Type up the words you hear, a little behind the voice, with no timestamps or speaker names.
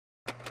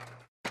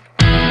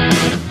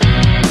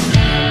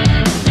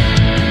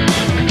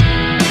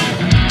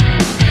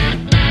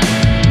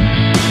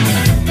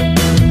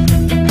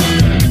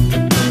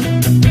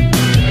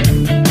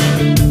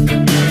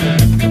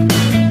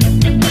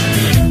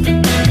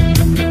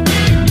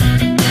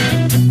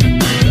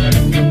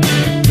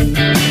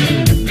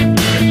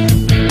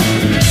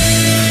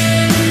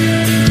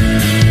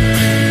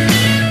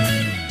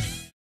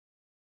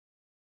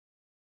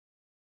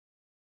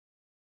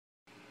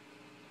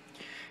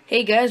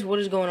Hey guys, what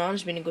is going on?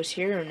 It's Goes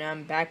here, and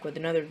I'm back with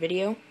another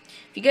video.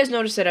 If you guys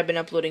notice that I've been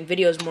uploading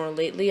videos more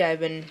lately,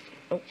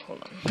 oh,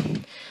 hold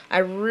on. I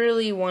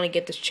really want to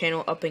get this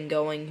channel up and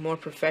going, more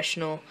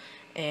professional,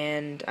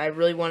 and I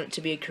really want it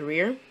to be a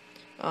career,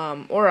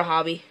 or a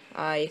hobby.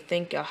 I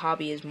think a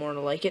hobby is more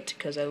like it,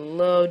 because I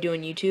love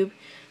doing YouTube.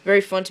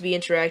 Very fun to be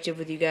interactive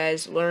with you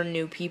guys, learn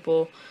new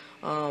people,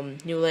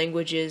 new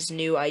languages,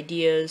 new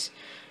ideas,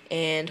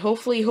 and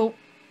hopefully hope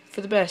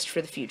for the best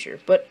for the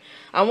future. But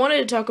I wanted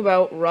to talk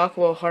about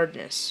Rockwell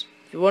hardness.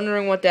 If you're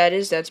wondering what that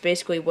is, that's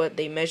basically what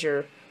they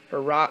measure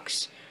for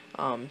rocks,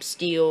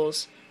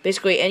 steels,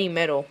 basically any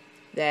metal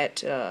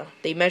that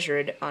they measure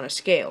it on a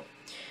scale.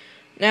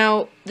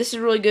 Now, this is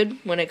really good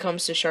when it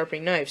comes to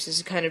sharpening knives. This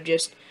is kind of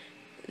just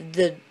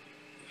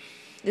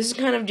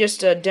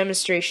a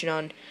demonstration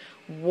on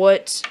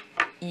what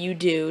you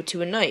do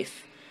to a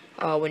knife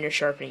when you're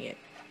sharpening it.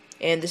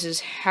 And this is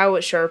how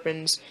it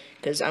sharpens,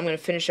 because I'm going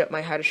to finish up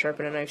my How to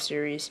Sharpen a Knife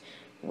series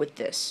with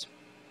this.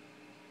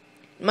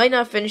 Might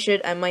not finish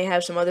it, I might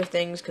have some other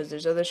things, because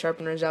there's other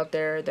sharpeners out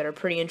there that are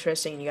pretty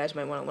interesting, and you guys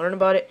might want to learn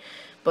about it.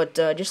 But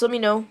just let me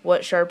know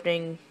what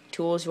sharpening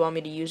tools you want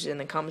me to use in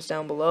the comments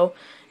down below,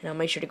 and I'll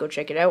make sure to go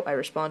check it out. I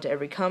respond to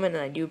every comment,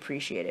 and I do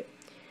appreciate it.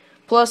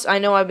 Plus, I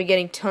know I've been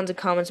getting tons of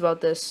comments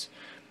about this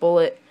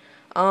bullet.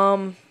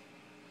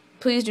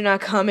 Please do not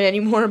comment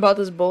anymore about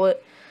this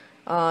bullet.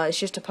 It's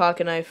just a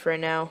pocket knife right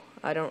now.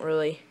 I don't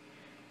really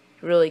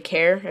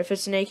care if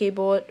it's an AK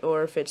bullet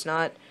or if it's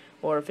not,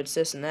 or if it's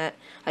this and that.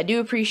 I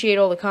do appreciate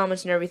all the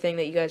comments and everything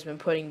that you guys have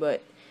been putting,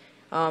 but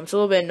it's a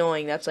little bit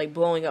annoying. That's like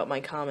blowing up my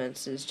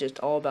comments. It's just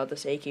all about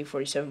this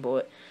AK-47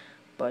 bullet.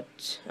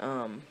 But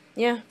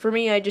yeah, for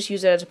me, I just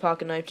use it as a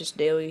pocket knife, just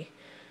daily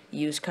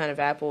use, kind of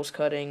apples,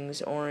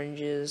 cuttings,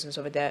 oranges, and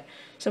stuff like that.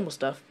 Simple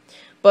stuff.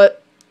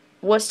 But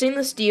what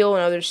stainless steel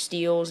and other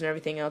steels and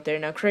everything out there,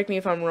 now correct me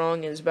if I'm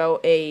wrong, is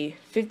about a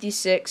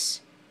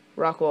 56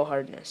 Rockwell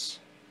hardness.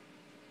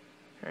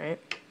 Alright.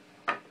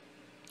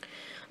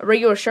 A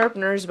regular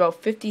sharpener is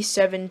about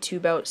 57 to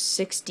about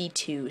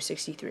 62,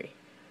 63.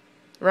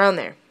 Around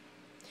there.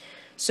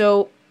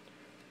 So,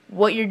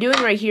 what you're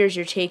doing right here is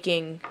you're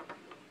taking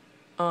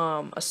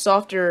a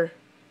softer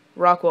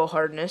Rockwell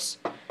hardness,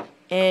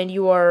 and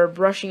you are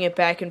brushing it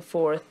back and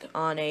forth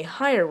on a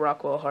higher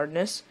Rockwell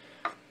hardness.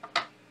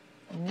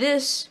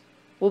 This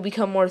will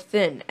become more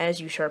thin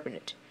as you sharpen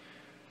it.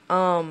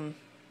 I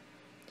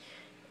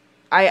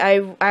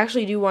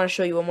actually do want to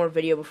show you one more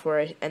video before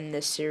I end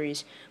this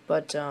series,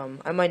 but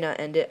I might not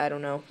end it, I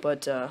don't know.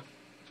 But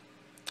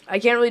I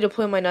can't really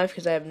deploy my knife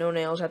because I have no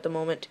nails at the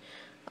moment.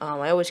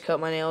 I always cut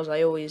my nails,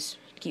 I always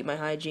keep my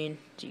hygiene,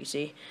 as you can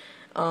see.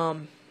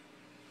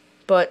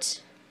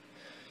 But,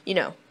 you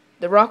know,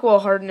 the Rockwell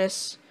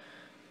hardness,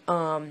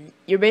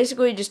 you're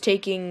basically just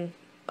taking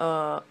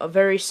a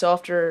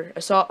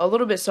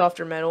little bit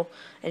softer metal,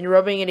 and you're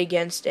rubbing it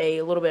against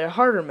a little bit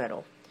harder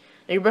metal.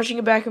 Now you're brushing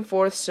it back and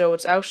forth, so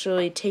it's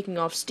actually taking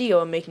off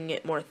steel and making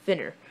it more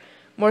thinner.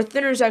 More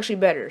thinner is actually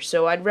better,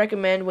 so I'd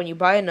recommend when you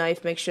buy a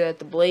knife, make sure that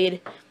the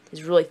blade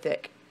is really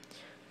thick.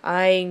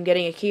 I'm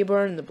getting a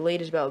K-bar, and the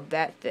blade is about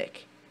that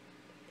thick.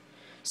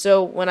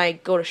 So when I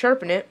go to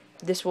sharpen it,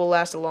 this will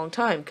last a long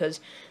time, because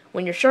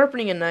when you're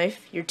sharpening a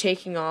knife, you're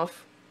taking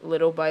off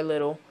little by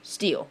little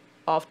steel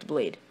off the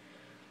blade.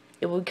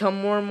 It will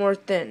become more and more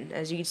thin.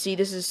 As you can see,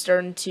 this is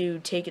starting to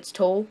take its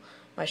toll.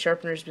 My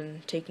sharpener's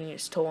been taking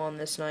its toll on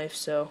this knife,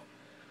 so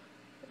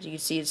as you can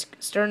see, it's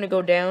starting to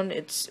go down.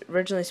 It's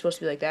originally supposed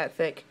to be like that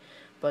thick,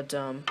 but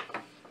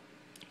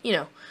you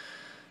know,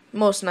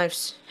 most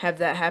knives have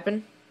that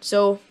happen.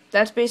 So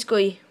that's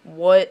basically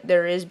what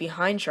there is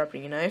behind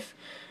sharpening a knife.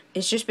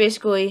 It's just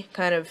basically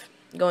kind of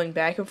going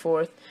back and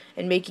forth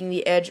and making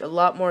the edge a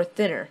lot more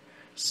thinner.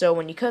 So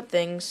when you cut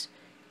things,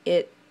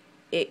 it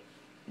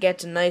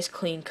gets a nice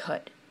clean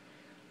cut.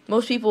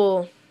 Most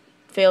people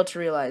fail to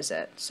realize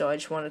that, so I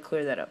just wanted to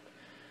clear that up.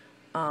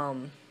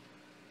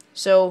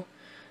 So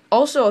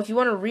also, if you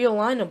want to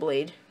realign a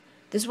blade,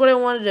 this is what I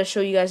wanted to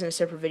show you guys in a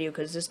separate video,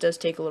 because this does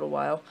take a little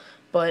while.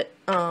 But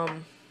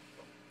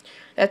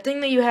that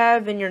thing that you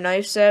have in your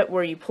knife set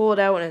where you pull it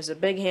out and it has a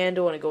big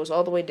handle and it goes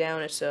all the way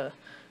down, it's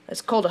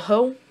called a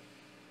hoe.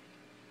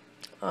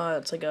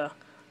 It's like a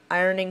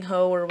ironing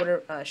hoe or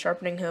whatever,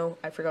 sharpening hoe.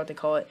 I forgot what they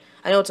call it.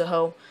 I know it's a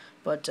hoe,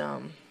 but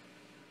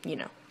you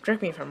know,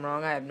 correct me if I'm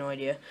wrong, I have no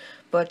idea.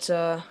 But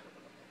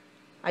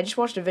I just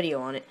watched a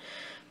video on it.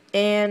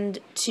 And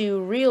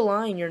to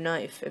realign your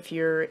knife, if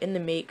you're in the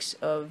makes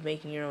of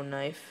making your own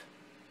knife,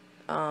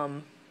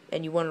 and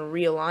you want to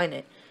realign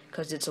it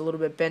because it's a little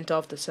bit bent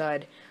off the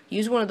side,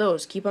 use one of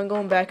those. Keep on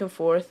going back and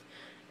forth,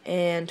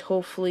 and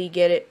hopefully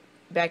get it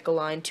back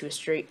aligned to a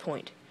straight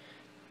point.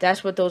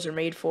 That's what those are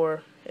made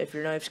for, if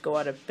your knives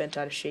go bent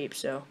out of shape.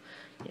 So,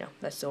 you know,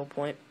 that's the whole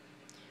point.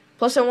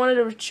 Plus, I wanted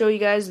to show you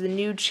guys the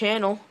new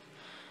channel,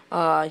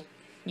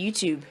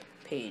 YouTube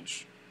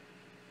page.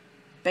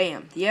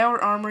 Bam,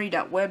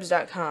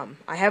 thehourarmory.webs.com.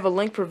 I have a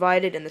link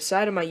provided in the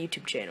side of my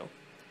YouTube channel.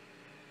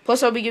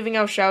 Plus, I'll be giving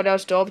out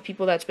shout-outs to all the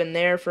people that's been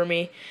there for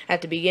me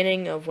at the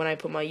beginning of when I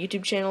put my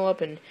YouTube channel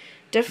up, and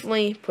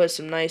definitely put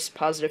some nice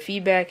positive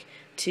feedback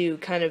to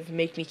kind of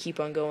make me keep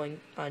on going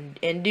on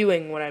and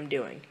doing what I'm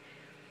doing.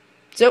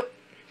 So,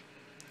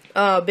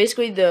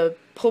 basically the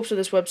hopes of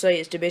this website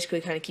is to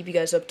basically kind of keep you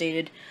guys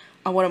updated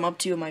on what I'm up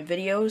to in my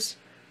videos.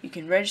 You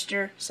can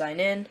register, sign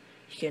in,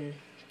 you can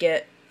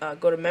get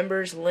go to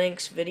members,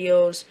 links,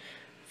 videos,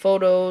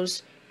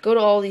 photos, go to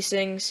all these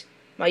things.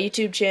 My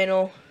YouTube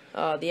channel,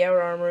 the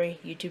Hour Armory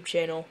YouTube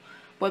channel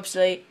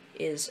website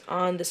is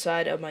on the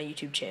side of my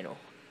YouTube channel.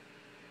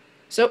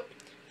 So,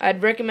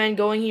 I'd recommend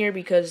going here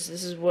because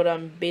this is what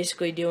I'm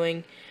basically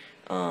doing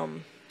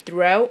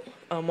throughout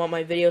what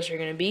my videos are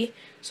going to be.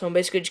 So I'm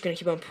basically just going to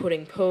keep on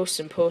putting posts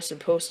and posts and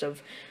posts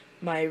of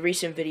my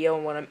recent video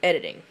and what I'm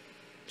editing.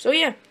 So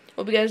yeah,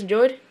 hope you guys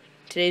enjoyed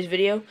today's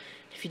video.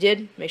 If you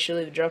did, make sure to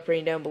leave a drop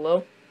rating down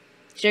below.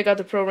 Check out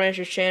the Pro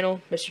Ranchers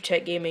channel, Mr.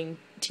 Tech Gaming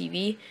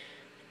TV,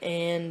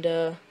 and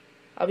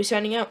I'll be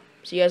signing out.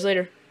 See you guys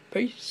later.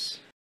 Peace.